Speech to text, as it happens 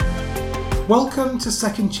Welcome to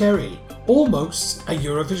Second Cherry, almost a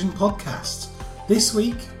Eurovision podcast. This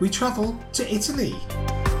week we travel to Italy.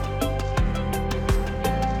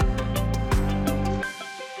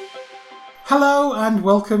 Hello and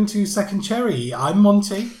welcome to Second Cherry. I'm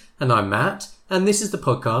Monty. And I'm Matt, and this is the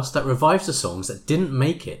podcast that revives the songs that didn't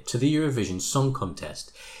make it to the Eurovision Song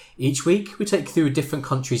Contest. Each week we take you through a different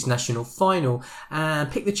country's national final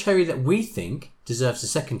and pick the cherry that we think deserves a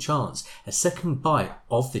second chance, a second bite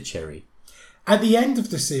of the cherry. At the end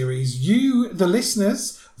of the series, you, the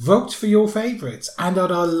listeners, vote for your favourites, and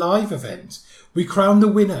at our live event, we crown the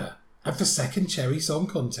winner of the Second Cherry Song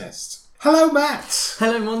Contest. Hello, Matt.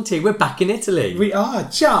 Hello, Monty. We're back in Italy. We are.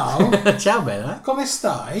 Ciao. Ciao, Bella. Come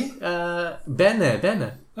stai?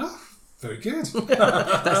 Bene. Oh, very good.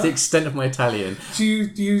 That's the extent of my Italian. Do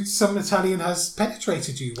you some Italian has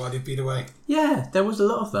penetrated you while you've been away? Yeah, there was a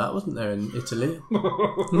lot of that, wasn't there, in Italy?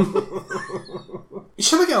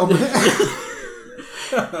 Shall we get on with it?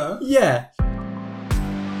 Yeah.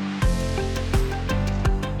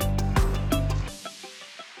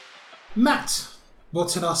 Matt,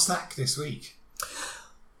 what's in our stack this week?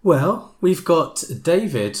 Well, we've got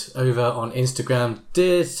David over on Instagram,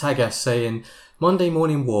 dear tag us, saying, Monday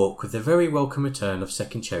morning walk with the very welcome return of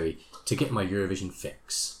Second Cherry to get my Eurovision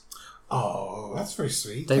fix. Oh, that's very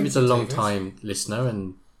sweet. David's a long-time listener,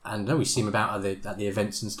 and I know we see him about at the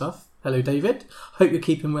events and stuff. Hello, David. Hope you're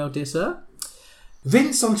keeping well, dear sir.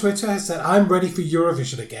 Vince on Twitter has said, I'm ready for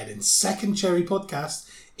Eurovision again, and Second Cherry podcast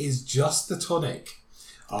is just the tonic.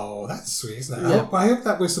 Oh, that's sweet, isn't it? Yeah. I hope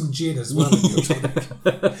that was some gin as well in your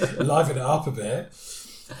tonic. Liven it up a bit.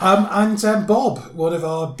 And Bob, one of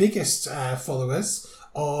our biggest followers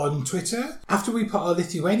on Twitter, after we put our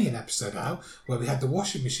Lithuanian episode out, where we had the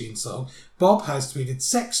washing machine song, Bob has tweeted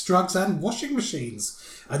sex, drugs and washing machines.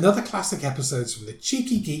 Another classic episodes from the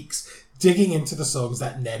cheeky geeks digging into the songs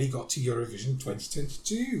that nearly got to Eurovision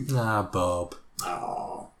 2022. Ah, Bob.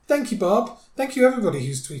 Oh, thank you, Bob. Thank you, everybody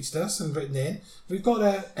who's tweeted us and written in. We've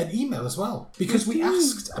got an email as well, because we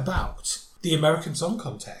asked about the American Song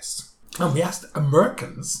Contest. And we asked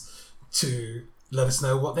Americans to let us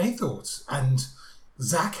know what they thought. And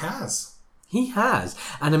Zach has. He has.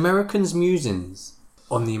 An American's musings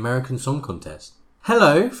on the American Song Contest.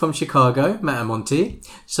 Hello from Chicago, Matt and Monty.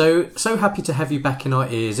 So happy to have you back in our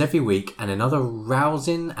ears every week and another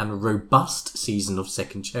rousing and robust season of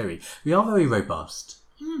Second Cherry. We are very robust.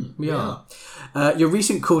 We are. Your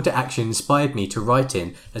recent call to action inspired me to write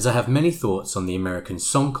in, as I have many thoughts on the American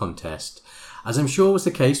Song Contest. As I'm sure was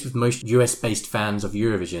the case with most US-based fans of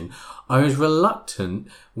Eurovision, I was reluctant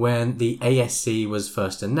when the ASC was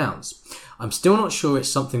first announced. I'm still not sure it's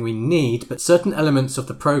something we need, but certain elements of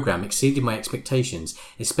the programme exceeded my expectations,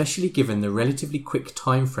 especially given the relatively quick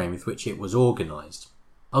time frame with which it was organised.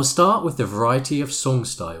 I'll start with the variety of song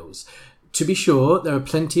styles. To be sure, there are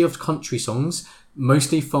plenty of country songs,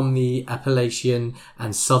 mostly from the Appalachian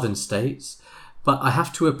and Southern states, but I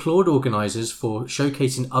have to applaud organisers for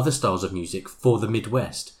showcasing other styles of music for the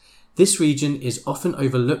Midwest. This region is often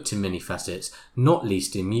overlooked in many facets, not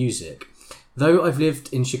least in music. Though I've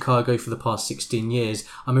lived in Chicago for the past 16 years,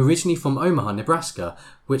 I'm originally from Omaha, Nebraska,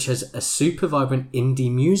 which has a super vibrant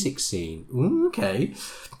indie music scene. Ooh, okay.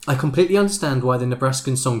 I completely understand why the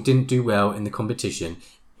Nebraskan song didn't do well in the competition.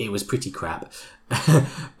 It was pretty crap.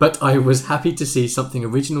 But I was happy to see something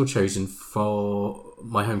original chosen for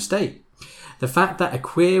my home state. The fact that a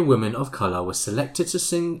queer woman of colour was selected to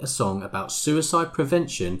sing a song about suicide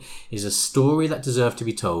prevention is a story that deserved to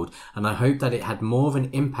be told, and I hope that it had more of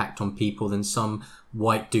an impact on people than some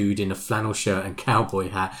white dude in a flannel shirt and cowboy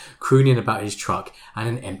hat crooning about his truck and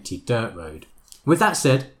an empty dirt road. With that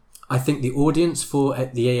said, I think the audience for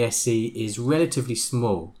the ASC is relatively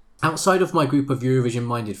small. Outside of my group of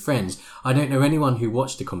Eurovision-minded friends, I don't know anyone who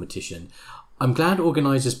watched the competition. I'm glad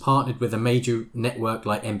organisers partnered with a major network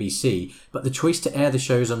like NBC, but the choice to air the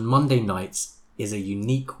shows on Monday nights is a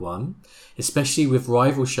unique one, especially with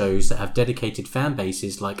rival shows that have dedicated fan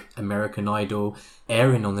bases like American Idol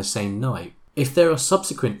airing on the same night. If there are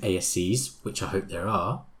subsequent ASCs, which I hope there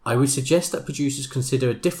are, I would suggest that producers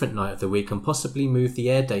consider a different night of the week and possibly move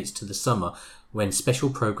the air dates to the summer when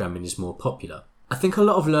special programming is more popular. I think a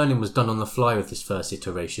lot of learning was done on the fly with this first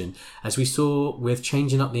iteration, as we saw with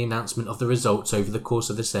changing up the announcement of the results over the course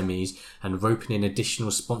of the semis and roping in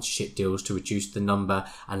additional sponsorship deals to reduce the number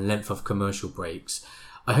and length of commercial breaks.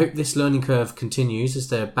 I hope this learning curve continues as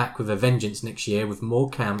they're back with a vengeance next year with more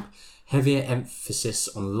camp, heavier emphasis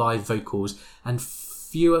on live vocals and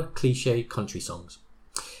fewer cliché country songs.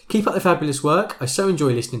 Keep up the fabulous work. I so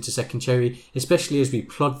enjoy listening to Second Cherry, especially as we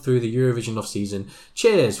plod through the Eurovision off-season.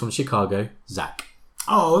 Cheers from Chicago, Zach.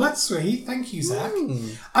 Oh, that's sweet. Thank you, Zach.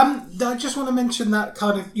 I just want to mention that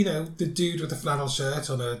kind of, the dude with the flannel shirt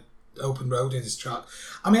on a open road in his truck.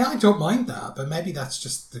 I mean, I don't mind that, but maybe that's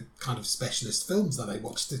just the kind of specialist films that I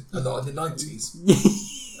watched a lot in the 90s.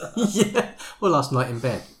 Yeah. Well, last night in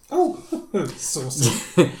bed. Oh,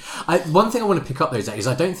 saucy. One thing I want to pick up though, Zach, is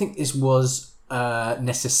I don't think this was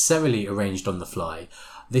necessarily arranged on the fly.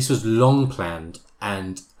 This was long planned,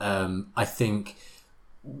 and I think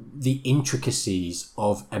the intricacies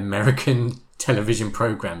of American television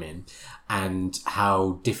programming and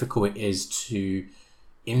how difficult it is to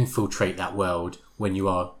infiltrate that world when you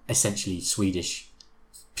are essentially Swedish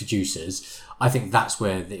producers, I think that's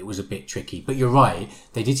where it was a bit tricky. But you're right,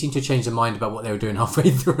 they did seem to change their mind about what they were doing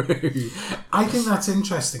halfway through. I think that's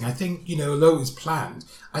interesting. I think, although it was planned,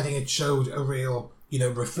 I think it showed a real,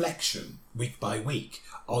 reflection week by week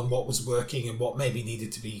on what was working and what maybe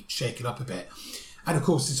needed to be shaken up a bit. And of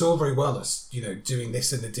course, it's all very well us, doing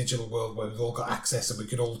this in the digital world where we've all got access and we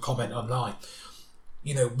could all comment online.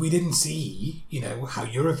 We didn't see, how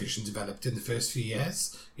Eurovision developed in the first few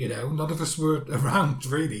years. None of us were around,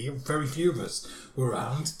 really. Very few of us were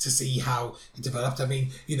around to see how it developed. I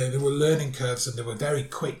mean, there were learning curves and there were very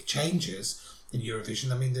quick changes in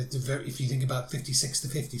Eurovision. I mean, if you think about 56 to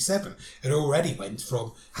 57, it already went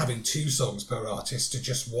from having 2 songs per artist to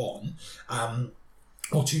just 1.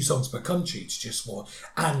 Or 2 songs per country to just 1,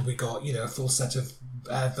 and we got a full set of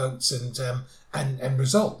votes and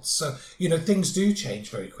results. So things do change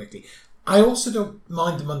very quickly. I also don't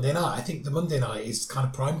mind the Monday night. I think the Monday night is kind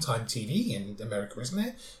of primetime TV in America, isn't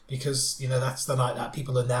it? Because that's the night that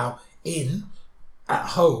people are now at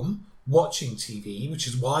home watching TV, which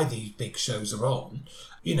is why these big shows are on.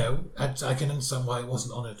 And I can understand why it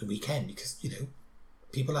wasn't on at the weekend because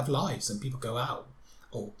people have lives and people go out.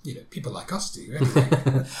 Or, people like us do, anyway.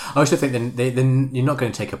 I also think then you're not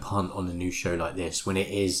going to take a punt on a new show like this when it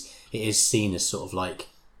is seen as sort of like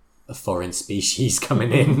a foreign species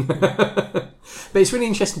coming in. But it's really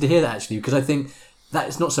interesting to hear that, actually, because I think that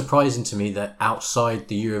it's not surprising to me that outside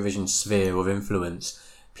the Eurovision sphere of influence,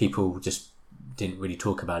 people just didn't really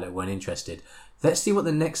talk about it, weren't interested. Let's see what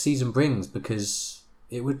the next season brings, because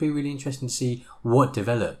it would be really interesting to see what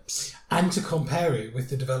develops. And to compare it with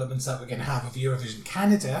the developments that we're going to have of Eurovision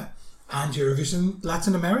Canada and Eurovision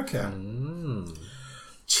Latin America.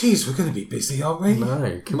 Jeez, we're going to be busy, aren't we?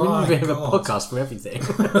 No, can we have a podcast for everything?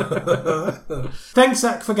 Thanks,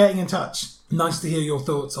 Zach, for getting in touch. Nice to hear your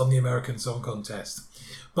thoughts on the American Song Contest.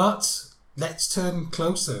 But let's turn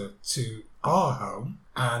closer to our home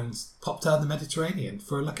and pop down the Mediterranean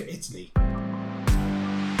for a look at Italy.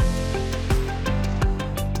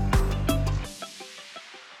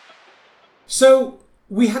 So,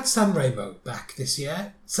 we had Sanremo back this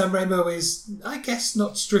year. Sanremo is, I guess,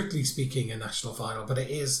 not strictly speaking a national final, but it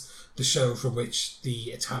is the show from which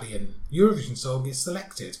the Italian Eurovision song is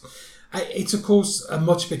selected. It's, of course, a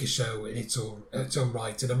much bigger show in its own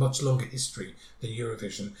right and a much longer history than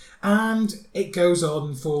Eurovision. And it goes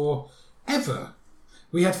on forever.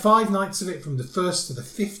 We had 5 nights of it from the 1st to the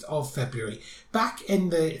 5th of February, back in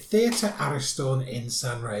the Theatre Ariston in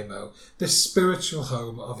Sanremo, the spiritual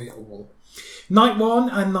home of it all. Night 1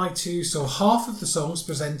 and Night 2 saw half of the songs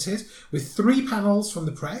presented with 3 panels from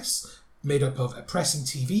the press, made up of a press and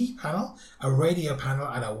TV panel, a radio panel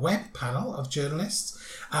and a web panel of journalists,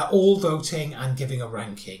 all voting and giving a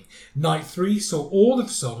ranking. Night 3 saw all of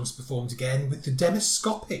the songs performed again with the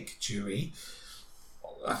demoscopic jury.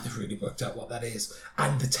 I've never really worked out what that is.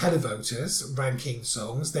 And the televoters ranking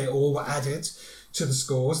songs. They all were added to the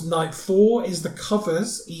scores. Night 4 is the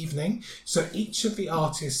covers evening. So each of the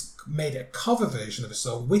artists made a cover version of a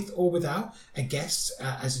song with or without a guest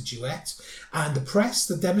as a duet. And the press,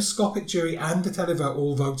 the demoscopic jury and the televote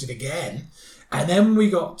all voted again. And then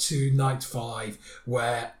we got to Night 5,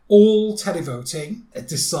 where all televoting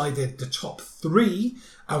decided the top 3,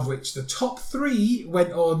 of which the top 3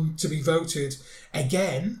 went on to be voted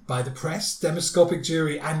again by the press, demoscopic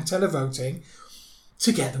jury and televoting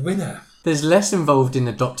to get the winner. There's less involved in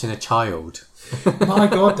adopting a child. My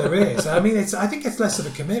God, there is. I mean, I think it's less of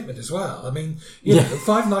a commitment as well. I mean,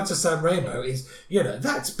 5 nights of Sanremo is,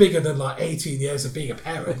 that's bigger than like 18 years of being a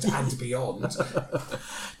parent and beyond.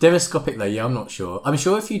 Demoscopic though, yeah, I'm not sure. I'm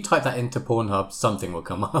sure if you type that into Pornhub, something will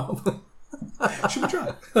come up. Should we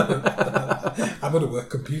try? I'm on a work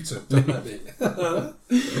computer, don't let me.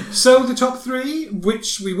 So the top 3,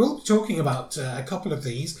 which we will be talking about a couple of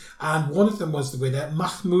these, and one of them was the winner,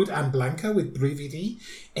 Mahmoud and Blanca with Brividi,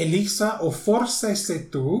 Elisa or Forse Se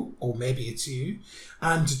Tu, or Maybe It's You,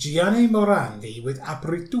 and Gianni Morandi with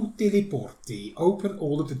Apri tutti li porti, Open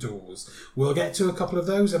All of the Doors. We'll get to a couple of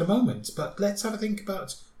those in a moment, but let's have a think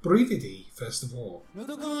about Brividi, first of all.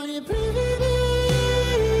 Nudo con i brividi,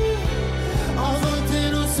 a volte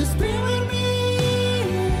non so esprimermi,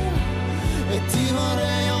 e ti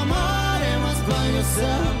vorrei amare ma sbaglio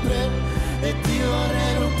sempre, e ti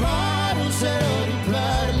vorrei rubare un cielo di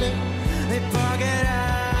perle, e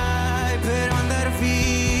pagherai per andare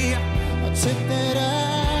via,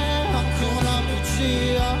 accetterei anche una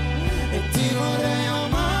bugia, e ti vorrei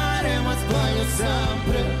amare ma sbaglio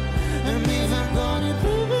sempre, e mi vengono i brividi.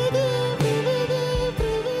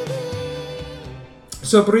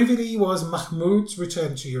 So Brividi was Mahmoud's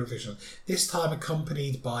return to Eurovision, this time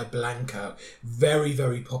accompanied by Blanco, very,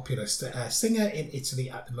 very popular singer in Italy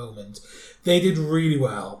at the moment. They did really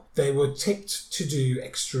well. They were tipped to do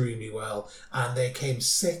extremely well, and they came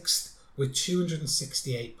 6th with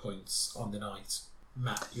 268 points on the night.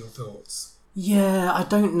 Matt, your thoughts? Yeah, I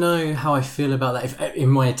don't know how I feel about that. If in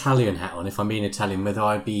my Italian hat on, if I'm being Italian, whether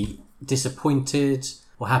I'd be disappointed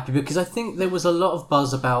or happy, because I think there was a lot of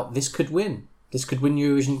buzz about this could win. This could win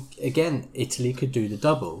Eurovision again. Italy could do the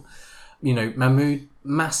double. You know, Mahmoud,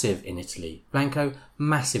 massive in Italy. Blanco,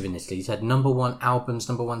 massive in Italy. He's had number 1 albums,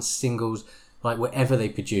 number 1 singles. Like, whatever they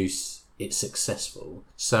produce, it's successful.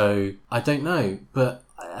 So, I don't know. But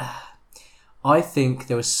I think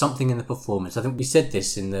there was something in the performance. I think we said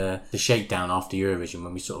this in the shakedown after Eurovision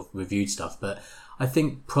when we sort of reviewed stuff. But I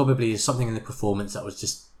think probably there's something in the performance that was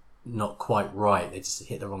just not quite right. They just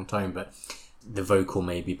hit the wrong tone. But the vocal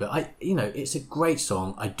maybe, but it's a great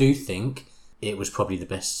song. I do think it was probably the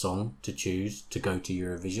best song to choose to go to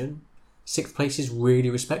Eurovision. 6th place is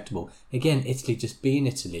really respectable. Again, Italy, just being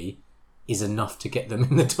Italy is enough to get them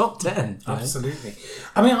in the top 10. Absolutely.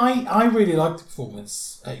 I mean, I really liked the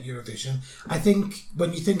performance at Eurovision. I think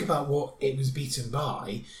when you think about what it was beaten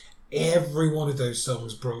by, every one of those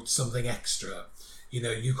songs brought something extra. You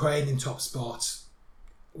know, Ukraine in top spot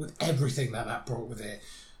with everything that brought with it.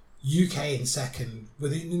 UK in second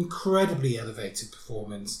with an incredibly elevated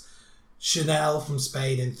performance. Chanel from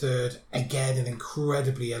Spain in third, again an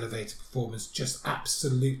incredibly elevated performance, just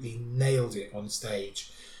absolutely nailed it on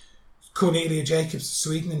stage. Cornelia Jacobs of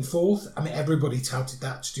Sweden in fourth. I mean, everybody touted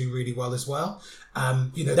that to do really well as well.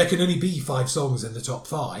 There can only be 5 songs in the top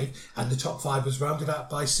 5, and the top 5 was rounded out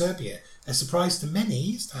by Serbia. A surprise to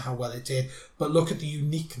many as to how well it did, but look at the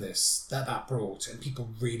uniqueness that brought, and people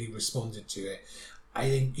really responded to it. I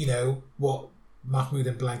think, what Mahmoud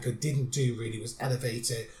and Blanco didn't do really was elevate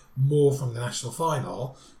it more from the national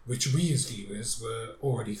final, which we as viewers were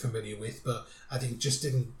already familiar with, but I think just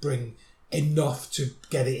didn't bring enough to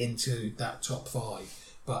get it into that top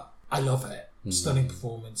 5. But I love it. Stunning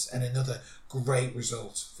performance and another great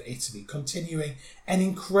result for Italy, continuing an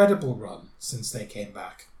incredible run since they came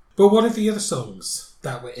back. But what are the other songs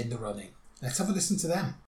that were in the running? Let's have a listen to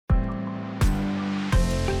them.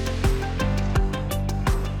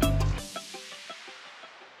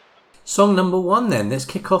 Song number 1 then. Let's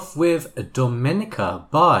kick off with Domenica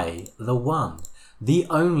by the one, the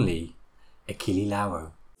only, Achille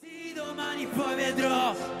Lauro. Domani poi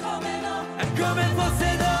vedrò è come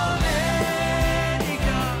fosse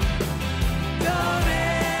domenica,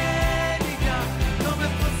 domenica, come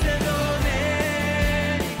fosse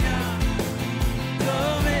domenica,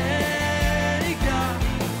 domenica,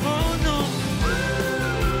 oh no.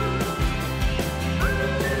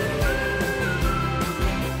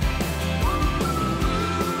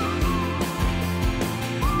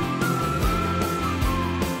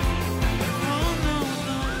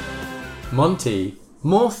 Monty,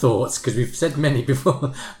 more thoughts, because we've said many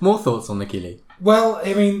before, more thoughts on Achille? Well,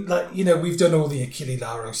 I mean, we've done all the Achille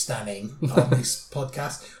Lauro stanning on this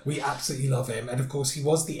podcast. We absolutely love him. And of course, he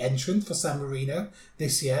was the entrant for San Marino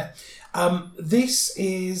this year. This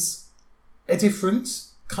is a different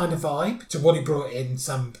kind of vibe to what he brought in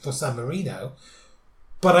for San Marino.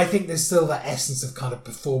 But I think there's still that essence of kind of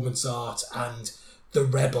performance art and the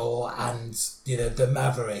rebel and, the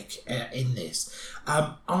maverick in this.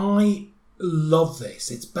 I love this.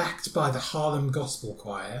 It's backed by the Harlem Gospel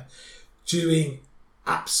Choir doing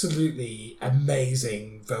absolutely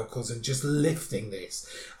amazing vocals and just lifting this.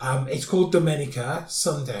 It's called Domenica,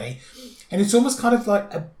 Sunday, and it's almost kind of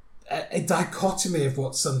like a dichotomy of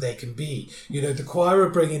what Sunday can be. The choir are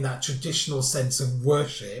bringing that traditional sense of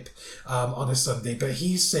worship on a Sunday, but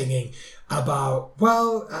he's singing about,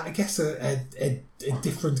 well, I guess a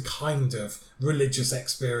different kind of religious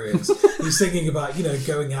experience. He's singing about,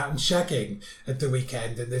 going out and shagging at the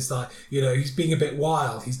weekend, and there's he's being a bit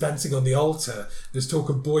wild. He's dancing on the altar. There's talk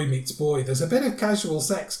of boy meets boy. There's a bit of casual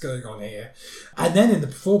sex going on here. And then in the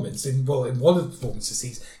performance, in one of the performances,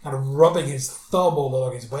 he's kind of rubbing his thumb all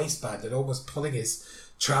along his waistband and almost pulling his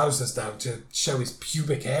trousers down to show his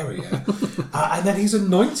pubic area. And then he's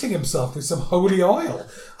anointing himself with some holy oil.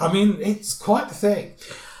 I mean, it's quite the thing.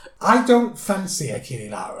 I don't fancy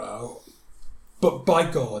Achille Lauro, but by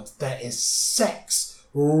God, there is sex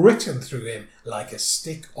written through him like a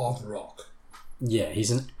stick of rock. Yeah,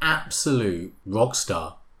 he's an absolute rock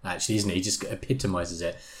star, actually, isn't he? He just epitomises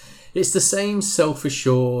it. It's the same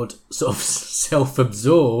self-assured, sort of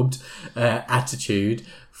self-absorbed attitude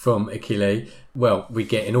from Achille. Well, we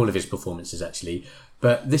get in all of his performances, actually.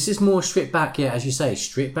 But this is more stripped back, yeah, as you say,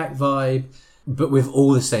 stripped back vibe, but with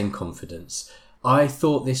all the same confidence. I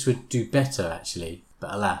thought this would do better, actually,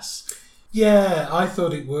 but alas. Yeah, I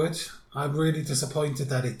thought it would. I'm really disappointed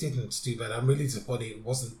that it didn't do better. I'm really disappointed it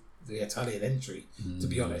wasn't the Italian entry, to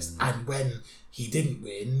be honest. And when he didn't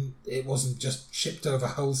win, it wasn't just shipped over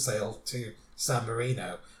wholesale to San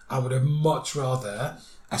Marino. I would have much rather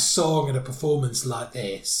a song and a performance like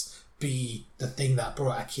this be the thing that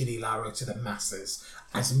brought Achille Lauro to the masses,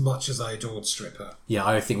 as much as I adored Stripper. Yeah,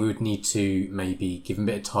 I think we would need to maybe give him a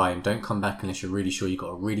bit of time. Don't come back unless you're really sure you've got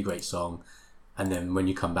a really great song. And then when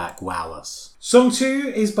you come back, wow us. Song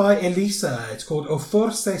 2 is by Elisa. It's called O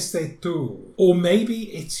Forse Sei Tu, or Maybe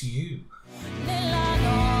It's You. Nella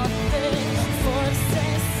notte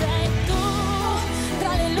forse sei tu,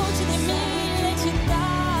 tra le luci di mille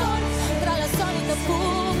città, tra la solita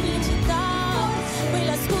pubblicità,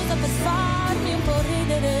 quella scusa per farmi un po'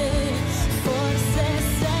 ridere. Forse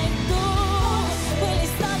sei tu,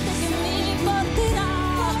 quell'istante che mi porterà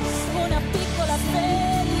una piccola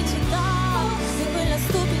felicità e quella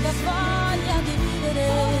stupida voglia di vivere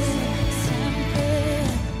sempre.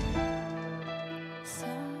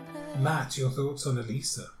 Matt, your thoughts on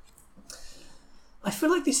Elisa? I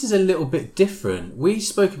feel like this is a little bit different. We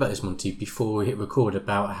spoke about this, Monty, before we hit record,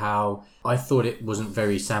 about how I thought it wasn't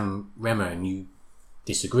very San Remo and you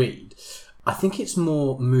disagreed. I think it's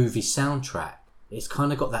more movie soundtrack. It's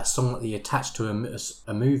kind of got that song that you attach to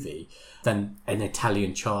a movie than an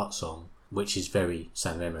Italian chart song, which is very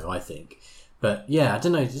San Remo, I think. But yeah, I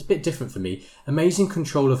don't know, it's a bit different for me. Amazing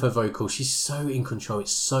control of her vocal. She's so in control.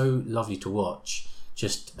 It's so lovely to watch.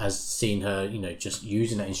 Just as seeing her, just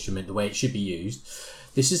using that instrument the way it should be used.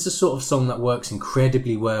 This is the sort of song that works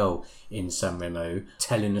incredibly well in Sanremo,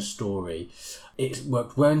 telling a story. It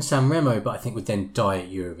worked well in Sanremo, but I think would then die at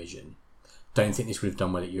Eurovision. Don't think this would have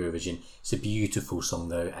done well at Eurovision. It's a beautiful song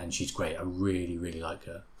though, and she's great. I really, really like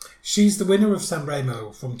her. She's the winner of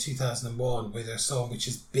Sanremo from 2001 with her song, which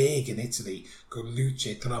is big in Italy, called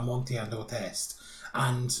Luce Tramonti a Nord-Est.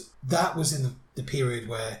 And that was in the period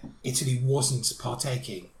where Italy wasn't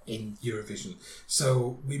partaking in Eurovision.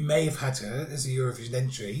 So we may have had her as a Eurovision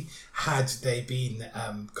entry had they been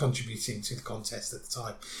contributing to the contest at the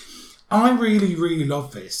time. I really, really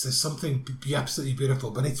love this. There's something absolutely beautiful,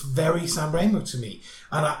 but it's very Sanremo to me.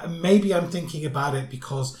 And maybe I'm thinking about it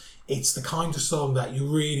because it's the kind of song that you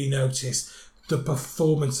really notice the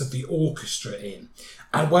performance of the orchestra in.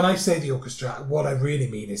 And when I say the orchestra, what I really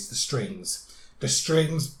mean is the strings. The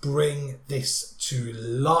strings bring this to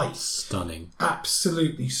life. Stunning.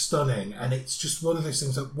 Absolutely stunning. And it's just one of those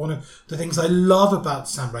things, one of the things I love about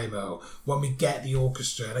Sanremo when we get the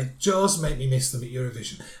orchestra. And it does make me miss them at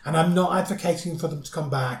Eurovision. And I'm not advocating for them to come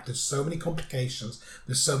back. There's so many complications.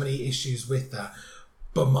 There's so many issues with that.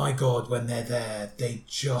 But my God, when they're there, they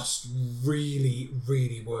just really,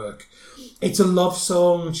 really work. It's a love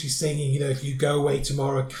song. She's singing, if you go away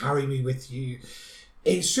tomorrow, carry me with you.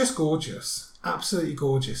 It's just gorgeous. Absolutely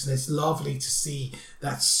gorgeous. And it's lovely to see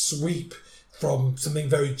that sweep from something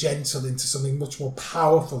very gentle into something much more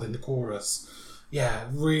powerful in the chorus. Yeah,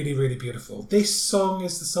 really, really beautiful. This song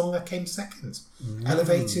is the song that came second.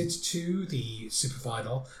 Elevated to the Super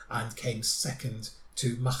Final and came second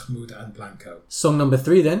to Mahmoud and Blanco. Song number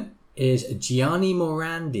 3 then is Gianni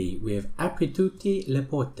Morandi with Apri tutte le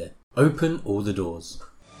porte. Open all the doors.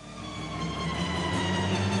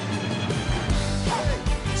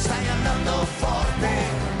 Stai andando forte,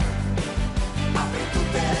 apri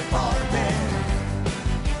tutte le porte,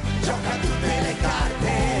 gioca tutte le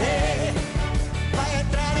carte, vai a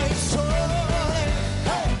entrare il sole,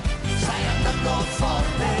 stai andando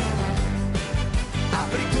forte,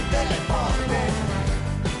 apri tutte le porte,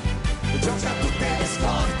 gioca tutte le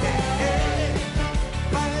scorte,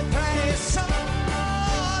 vai a entrare il sole.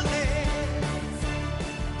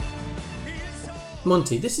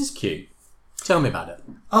 Monty, this is cute. Tell me about it.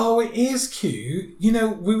 Oh, it is cute.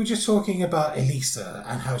 We were just talking about Elisa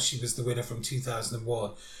and how she was the winner from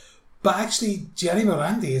 2001. But actually, Gianni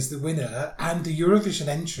Morandi is the winner and the Eurovision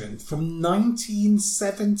entrant from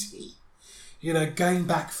 1970. Going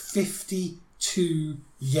back 52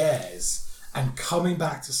 years and coming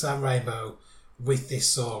back to Sanremo with this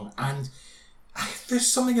song, and there's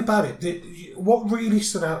something about it. What really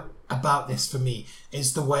stood out about this for me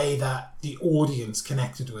is the way that the audience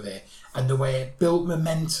connected with it and the way it built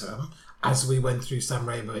momentum as we went through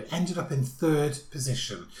Sanremo. It ended up in 3rd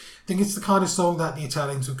position. I think it's the kind of song that the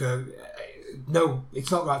Italians would go, no,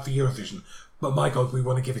 it's not right for Eurovision, but my God, we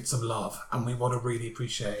want to give it some love and we want to really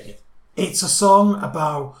appreciate it. It's a song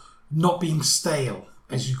about not being stale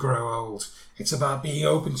as you grow old. It's about being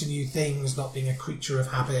open to new things, not being a creature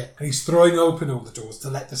of habit. And he's throwing open all the doors to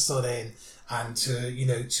let the sun in and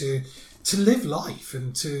to live life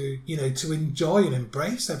and to enjoy and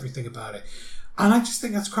embrace everything about it. And I just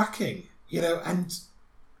think that's cracking, and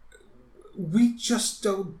we just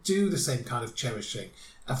don't do the same kind of cherishing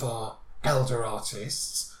of our elder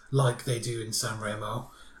artists like they do in Sanremo.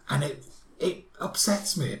 And it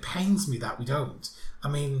upsets me, it pains me that we don't. I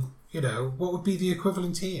mean, what would be the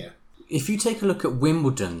equivalent here? If you take a look at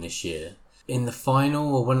Wimbledon this year, in the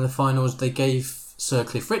final or one of the finals, they gave Sir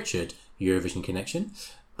Cliff Richard, Eurovision Connection,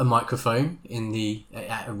 a microphone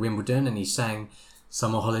at Wimbledon, and he sang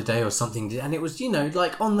Summer Holiday or something, and it was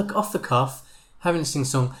like off the cuff, having a sing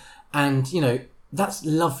song, and that's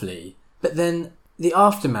lovely. But then the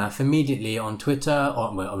aftermath immediately on Twitter,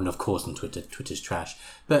 of course on Twitter, Twitter's trash,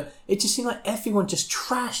 but it just seemed like everyone just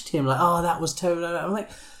trashed him, like, oh, that was terrible. I'm like,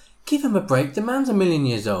 give him a break. The man's 1,000,000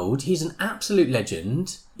 years old. He's an absolute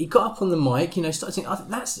legend. He got up on the mic, started singing. I think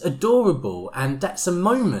that's adorable, and that's a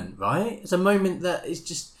moment, right? It's a moment that is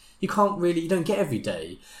just you don't get every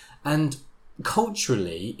day. And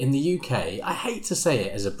culturally in the UK, I hate to say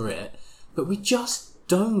it as a Brit, but we just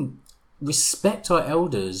don't respect our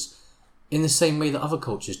elders in the same way that other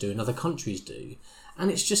cultures do and other countries do.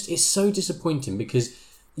 And it's so disappointing because,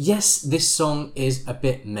 yes, this song is a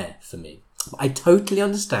bit meh for me. I totally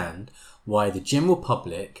understand why the general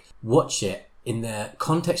public watch it in the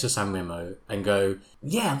context of Sanremo and go,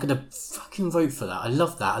 yeah, I'm going to fucking vote for that. I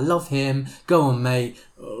love that. I love him. Go on, mate.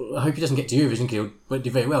 I hope he doesn't get to Eurovision because he won't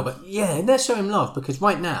do very well. But yeah, let's show him love, because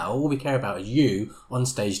right now all we care about is you on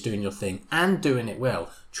stage doing your thing and doing it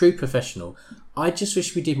well. True professional. I just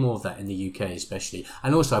wish we did more of that in the UK especially.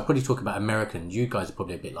 And also, I'd probably talk about Americans. You guys are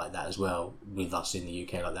probably a bit like that as well, with us in the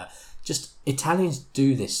UK like that. Just Italians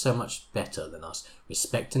do this so much better than us,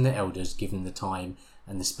 respecting their elders, giving them the time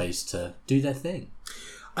and the space to do their thing.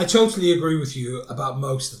 I totally agree with you about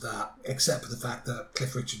most of that, except for the fact that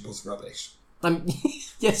Cliff Richard was rubbish.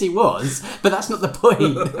 Yes, he was, but that's not the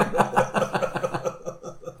point.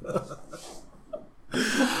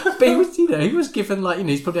 But he was, he was given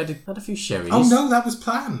he's probably had a few sherries. Oh no, that was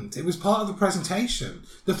planned. It was part of the presentation.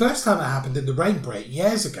 The first time it happened in the rain break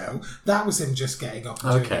years ago, that was him just getting up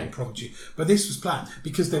and doing an impromptu. But this was planned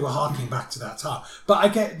because they were harking back to that time. But I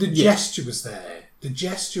get the gesture was there. The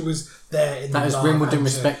gesture was there in that was Wimbledon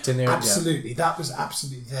respecting the absolutely. That was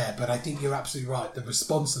absolutely there. But I think you're absolutely right. The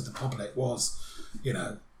response of the public was,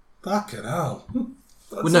 fucking hell.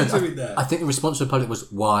 I think the response of the public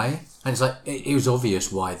was why, and it's like it was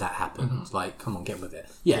obvious why that happened. Mm-hmm. It's like, come on, get with it.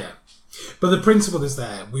 Yeah. But the principle is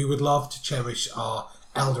there. We would love to cherish our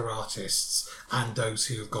elder artists and those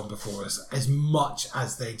who have gone before us as much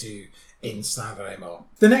as they do in Sanremo.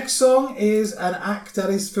 The next song is an act that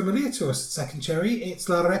is familiar to us at Second Cherry. It's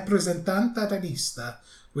La Rappresentante della Lista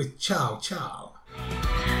with Ciao Ciao.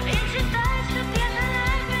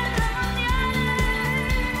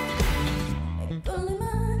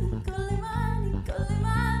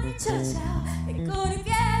 Ciao ciao, e con i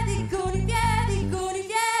piedi,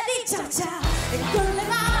 ciao ciao, e con le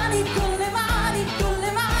mani,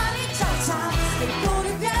 ciao ciao, e con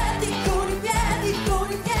i piedi,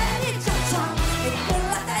 ciao ciao, e con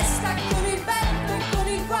la testa, con il petto e con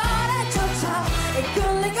il cuore, ciao ciao, e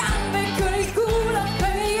con le gambe, con il culo,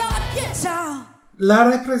 con gli occhi, ciao. La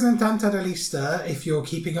Rappresentante della Lista, if you're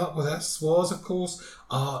keeping up with us, was of course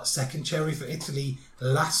our Second Cherry for Italy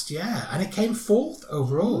last year, and it came 4th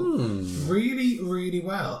overall. Really, really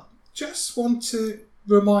well. Just want to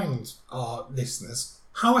remind our listeners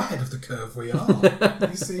how ahead of the curve we are.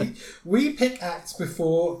 You see, we pick acts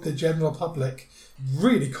before the general public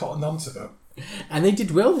really cotton onto them. And they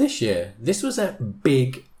did well this year. This was a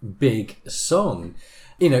big, big song.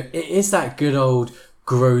 It is that good old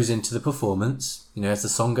grows into the performance. As the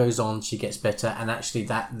song goes on, she gets better, and actually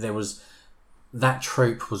that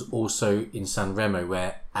trope was also in Sanremo,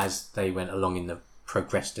 where as they went along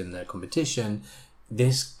progressed in the competition,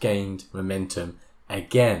 this gained momentum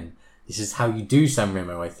again. This is how you do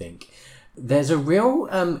Sanremo, I think. There's a real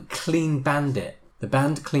Clean Bandit, the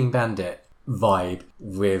band Clean Bandit vibe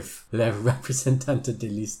with La Rappresentante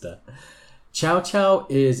della Lista. Ciao Ciao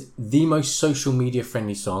is the most social media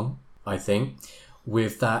friendly song, I think.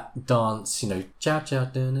 with that dance, chow chow,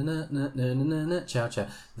 chow chow.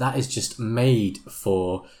 That is just made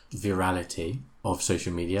for virality of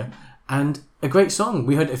social media. And a great song.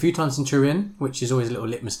 We heard it a few times in Turin, which is always a little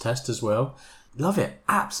litmus test as well. Love it.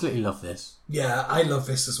 Absolutely love this. Yeah, I love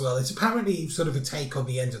this as well. It's apparently sort of a take on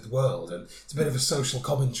the end of the world, and it's a bit of a social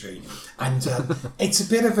commentary. And it's a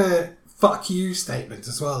bit of a fuck you statement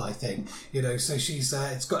as well, I think. So she's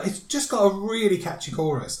it's just got a really catchy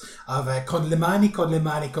chorus of con le mani,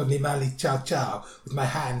 ciao ciao, with my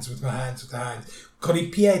hands, con I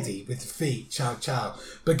piedi, with the feet, ciao ciao.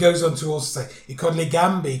 But goes on to also say, e con le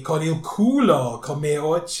gambe, con il culo, con me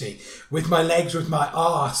occhi, with my legs, with my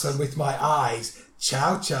arse, and with my eyes,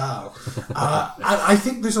 ciao ciao. And I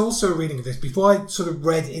think there's also a reading of this, before I sort of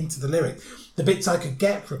read into the lyric, the bits I could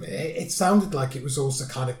get from it sounded like it was also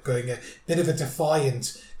kind of going a bit of a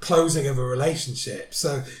defiant closing of a relationship.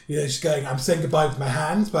 So, she's going, I'm saying goodbye with my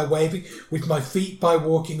hands by waving, with my feet by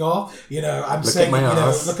walking off, I'm saying,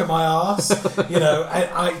 look at my arse,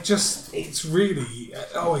 I just, it's really,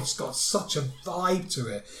 it's got such a vibe to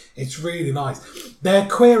it. It's really nice. They're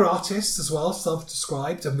queer artists as well,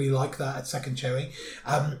 self-described, and we like that at Second Cherry.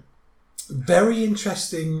 Very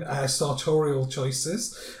interesting sartorial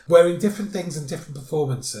choices, wearing different things in different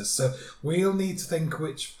performances. So we'll need to think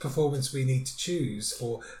which performance we need to choose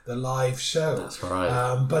for the live show. That's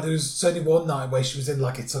right. But there was only one night where she was in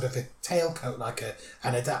like a sort of a tailcoat, like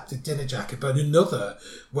an adapted dinner jacket, but another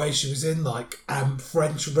where she was in like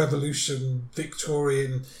French Revolution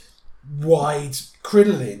Victorian wide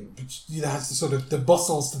crinoline, which has the sort of the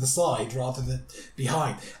bustles to the side rather than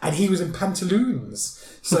behind, and he was in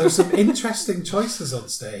pantaloons. So some interesting choices on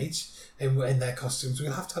stage in their costumes.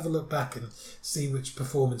 We'll have to have a look back and see which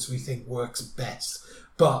performance we think works best.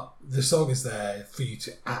 But the song is there for you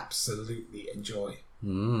to absolutely enjoy.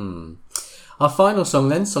 Our final song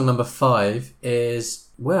then, song number 5, is,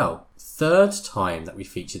 third time that we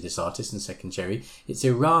featured this artist in Second Cherry. It's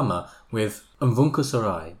Irama with Ovunque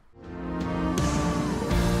Sarai.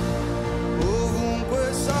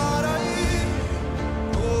 Ovunque sarai,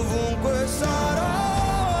 ovunque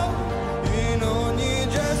sarò, in ogni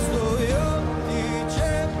gesto io ti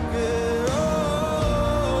cercherò.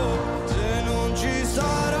 Se non ci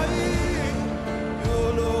sarai,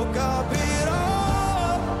 io lo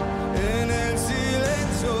capirò, e nel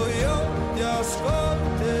silenzio io ti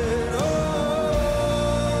ascolterò.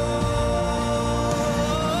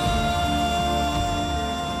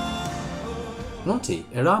 Monty,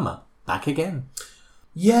 Irama, back again.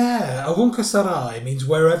 Yeah, Ovunque Sarai means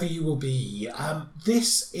wherever you will be.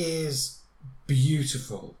 This is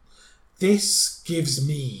beautiful. This gives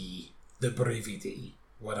me the brividi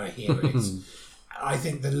when I hear it. I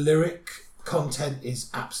think the lyric content is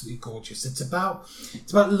absolutely gorgeous. It's about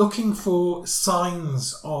looking for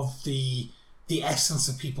signs of the essence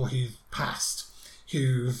of people who've passed,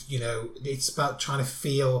 it's about trying to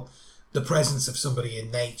feel the presence of somebody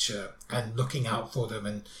in nature and looking out for them,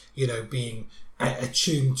 and being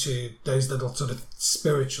attuned to those little sort of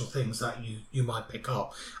spiritual things that you might pick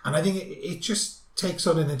up. And I think it just takes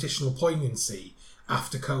on an additional poignancy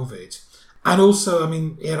after COVID. And also,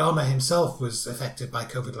 Irama himself was affected by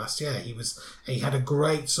COVID last year. He had a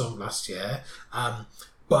great song last year,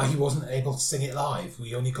 but he wasn't able to sing it live.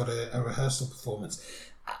 We only got a rehearsal performance.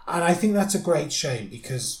 And I think that's a great shame,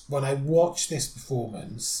 because when I watch this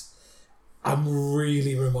performance, I'm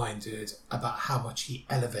really reminded about how much he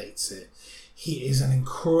elevates it. He is an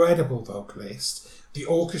incredible vocalist. The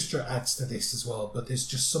orchestra adds to this as well, but there's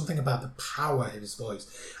just something about the power of his voice.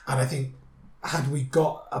 And I think had we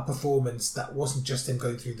got a performance that wasn't just him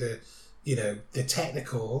going through the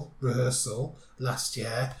technical rehearsal last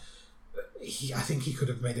year, I think he could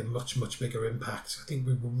have made a much, much bigger impact. I think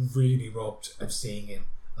we were really robbed of seeing him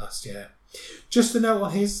last year. Just a note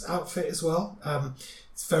on his outfit as well.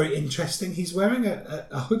 It's very interesting. He's wearing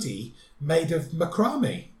a hoodie made of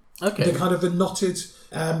macrame. Okay. The kind of a knotted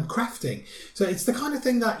crafting. So it's the kind of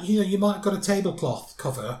thing that you might have got a tablecloth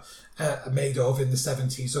cover made of in the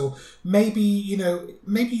 70s, or maybe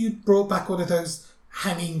you brought back one of those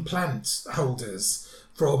hanging plant holders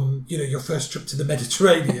from your first trip to the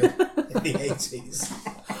Mediterranean in the 80s.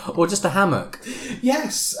 Or just a hammock.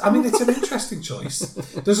 Yes, it's an interesting choice.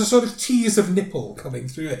 There's a sort of tease of nipple coming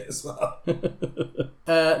through it as well.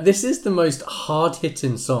 This is the most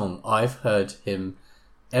hard-hitting song I've heard him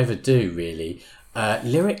ever do, really.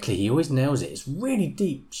 Lyrically, he always nails it. It's really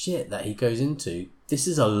deep shit that he goes into. This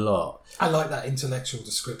is a lot. I like that intellectual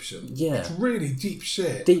description. Yeah. It's really deep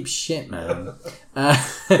shit. Deep shit, man.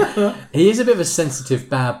 He is a bit of a sensitive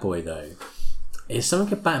bad boy, though. It's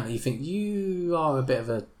something about him that you think you are a bit of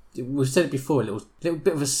a we've said it before, a little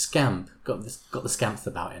bit of a scamp. Got the scamps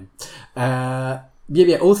about him.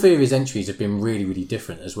 All three of his entries have been really, really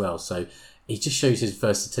different as well. So he just shows his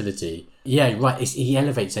versatility. Yeah, right. He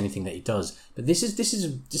elevates anything that he does. But this is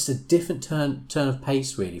just a different turn of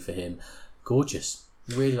pace really for him. Gorgeous.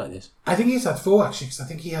 Really like this. I think he's had 4 actually, because I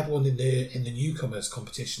think he had one in the newcomers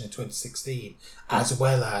competition in 2016, as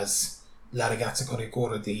well as La Ragazza con il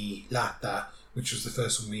cuore di latta, which was the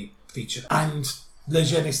first one we featured, and Le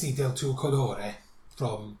Genisti del tuo colore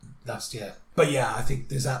from last year. But yeah, I think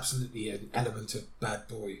there's absolutely an element of bad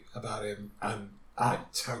boy about him, and I'm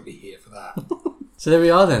totally here for that. So there we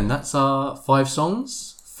are then. That's our 5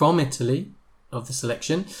 songs from Italy of the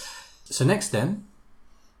selection. So next then,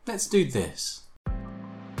 let's do this.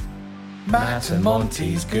 Matt and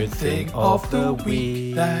Monty's good thing of the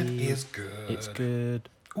week. That is good. It's good.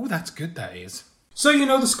 Oh, that's good, that is. So you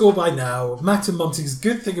know the score by now. Matt and Monty's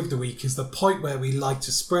good thing of the week is the point where we like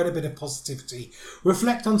to spread a bit of positivity,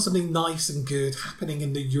 reflect on something nice and good happening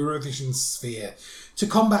in the Eurovision sphere, to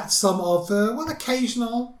combat some of the,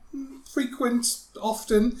 occasional, frequent,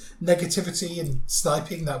 often negativity and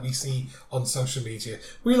sniping that we see on social media.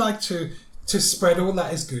 We like to spread all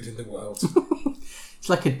that is good in the world. It's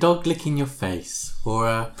like a dog licking your face, or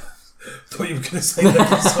a... Thought you were going to say there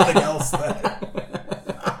was something else there.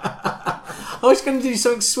 I was going to do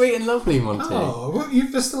something sweet and lovely, Monty. Oh, well,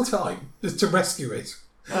 there's still time to rescue it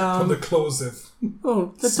from the claws of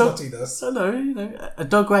snottiness. I know, a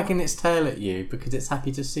dog wagging its tail at you because it's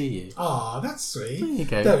happy to see you. Ah, that's sweet. There you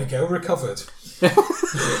go. There we go, recovered.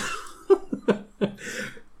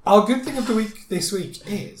 Our good thing of the week this week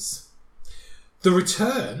is the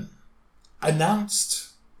return,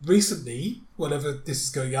 announced recently, whenever this is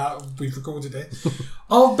going out, we've recorded it,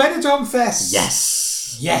 of Benidorm Fest.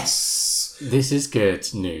 Yes. This is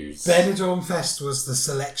good news. Benidorm Fest was the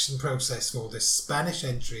selection process for the Spanish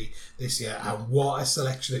entry this year, and what a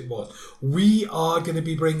selection it was. We are going to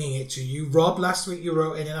be bringing it to you. Rob, last week you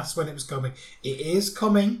wrote in and asked when it was coming. It is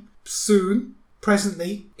coming soon,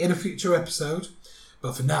 presently, in a future episode.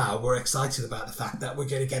 But for now, we're excited about the fact that we're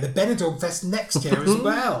going to get a Benidorm Fest next year as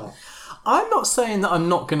well. I'm not saying that I'm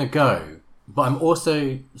not going to go, but I'm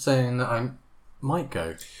also saying that I might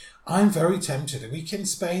go. I'm very tempted. A week in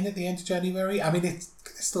Spain at the end of January. I mean, it's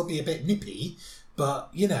going to still be a bit nippy,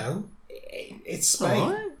 but, it's Spain.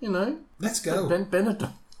 All right, Let's go.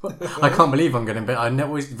 Benidorm. I can't believe I'm going to. I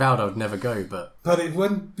always vowed I would never go, but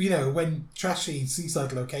when trashy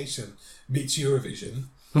seaside location meets Eurovision,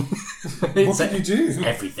 what can you do?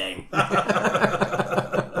 Everything.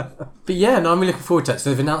 But yeah, no, I'm really looking forward to it. So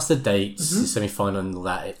they've announced the dates, the semi-final and all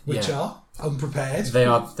that. Which are unprepared. They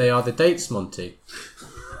are the dates, Monty.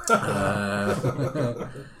 But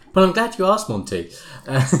I'm glad you asked, Monty.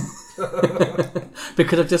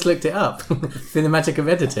 Because I've just looked it up through the magic of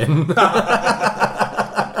editing.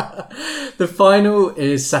 The final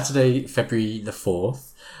is Saturday, February the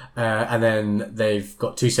 4th. And then they've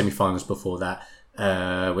got 2 semi-finals before that,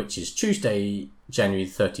 which is Tuesday, January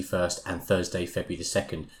the 31st and Thursday, February the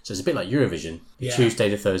 2nd. So it's a bit like Eurovision. Yeah. Tuesday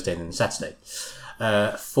to Thursday and then Saturday.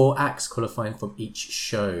 4 acts qualifying from each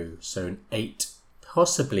show. So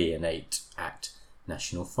possibly an 8-act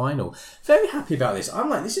national final. Very happy about this. I'm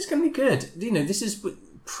like, this is going to be good. This is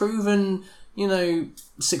proven,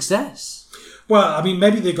 success. Well, I mean,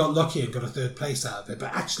 maybe they got lucky and got a 3rd place out of it,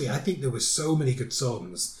 but actually I think there were so many good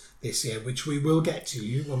songs this year, which we will get to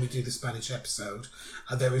you when we do the Spanish episode.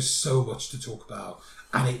 And there is so much to talk about,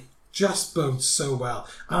 and it just bodes so well.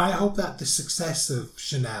 And I hope that the success of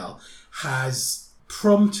Chanel has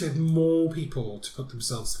prompted more people to put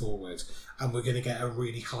themselves forward, and we're going to get a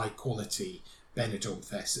really high quality Benidorm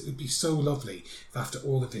Fest. It would be so lovely if after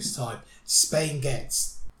all of this time Spain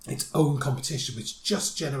gets its own competition, which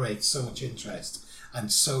just generates so much interest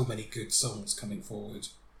and so many good songs coming forward.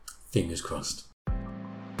 Fingers crossed.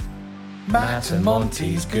 Matt and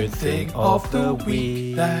Monty's good thing of the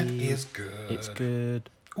week. That is good. It's good.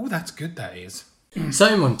 Oh, that's good, that is.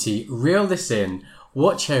 So, Monty, reel this in.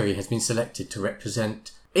 What cherry has been selected to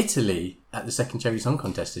represent Italy at the Second Cherry Song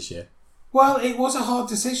Contest this year? Well, it was a hard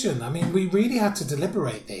decision. I mean, we really had to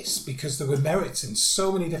deliberate this because there were merits in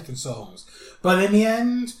so many different songs. But in the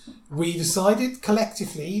end, we decided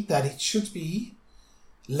collectively that it should be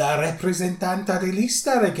La Representanta di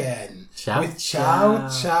Lista again. Ciao, with Ciao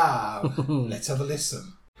Ciao. Let's have a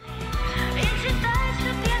listen.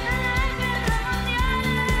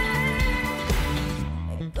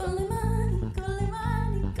 Con le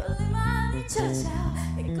mani, ciao ciao.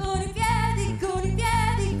 E con i piedi,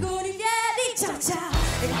 ciao ciao.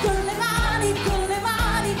 E con le mani, ciao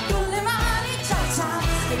ciao.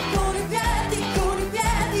 E con i piedi,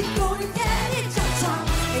 ciao ciao.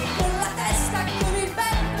 E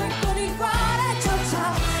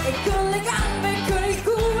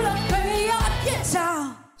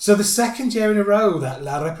So the second year in a row that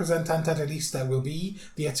La Representante de Lista will be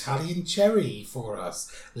the Italian cherry for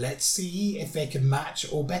us. Let's see if they can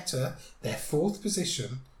match or better their 4th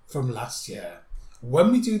position from last year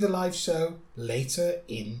when we do the live show later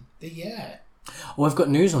in the year. Well, I've got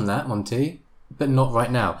news on that, Monty, but not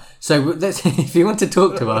right now. So if you want to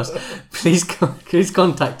talk to us, please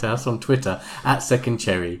contact us on Twitter at Second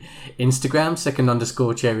Cherry, Instagram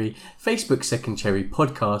second_cherry, Facebook Second Cherry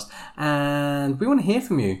Podcast, and we want to hear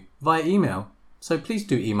from you via email. So please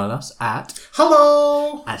do email us at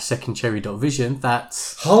hello secondcherry.vision.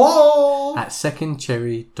 That's hello at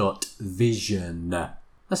secondcherry.vision.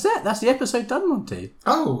 That's it. That's the episode done, Monty.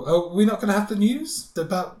 Oh, are we not going to have the news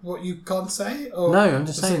about what you can't say? Or No, I'm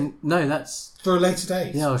just saying. No, that's for a later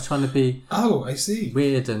date. Yeah, I was trying to be. Oh, I see.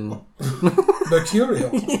 Weird and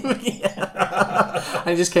mercurial. Yeah.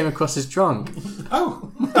 And he just came across as drunk. Oh.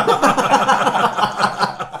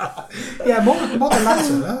 Yeah, more the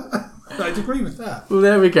latter. I'd agree with that. Well,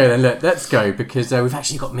 there we go then. Look, let's go because we've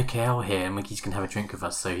actually got Mikael here and Mickey's going to have a drink with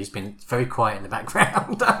us, so he's been very quiet in the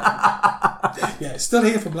background. Yeah, still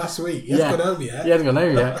here from last week. He hasn't gone home yet. He hasn't gone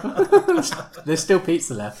home yet. There's still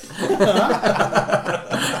pizza left.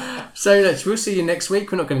 So we'll see you next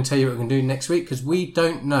week. We're not going to tell you what we're going to do next week because we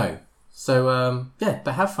don't know. So, but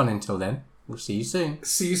have fun until then. We'll see you soon.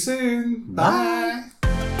 See you soon. Bye.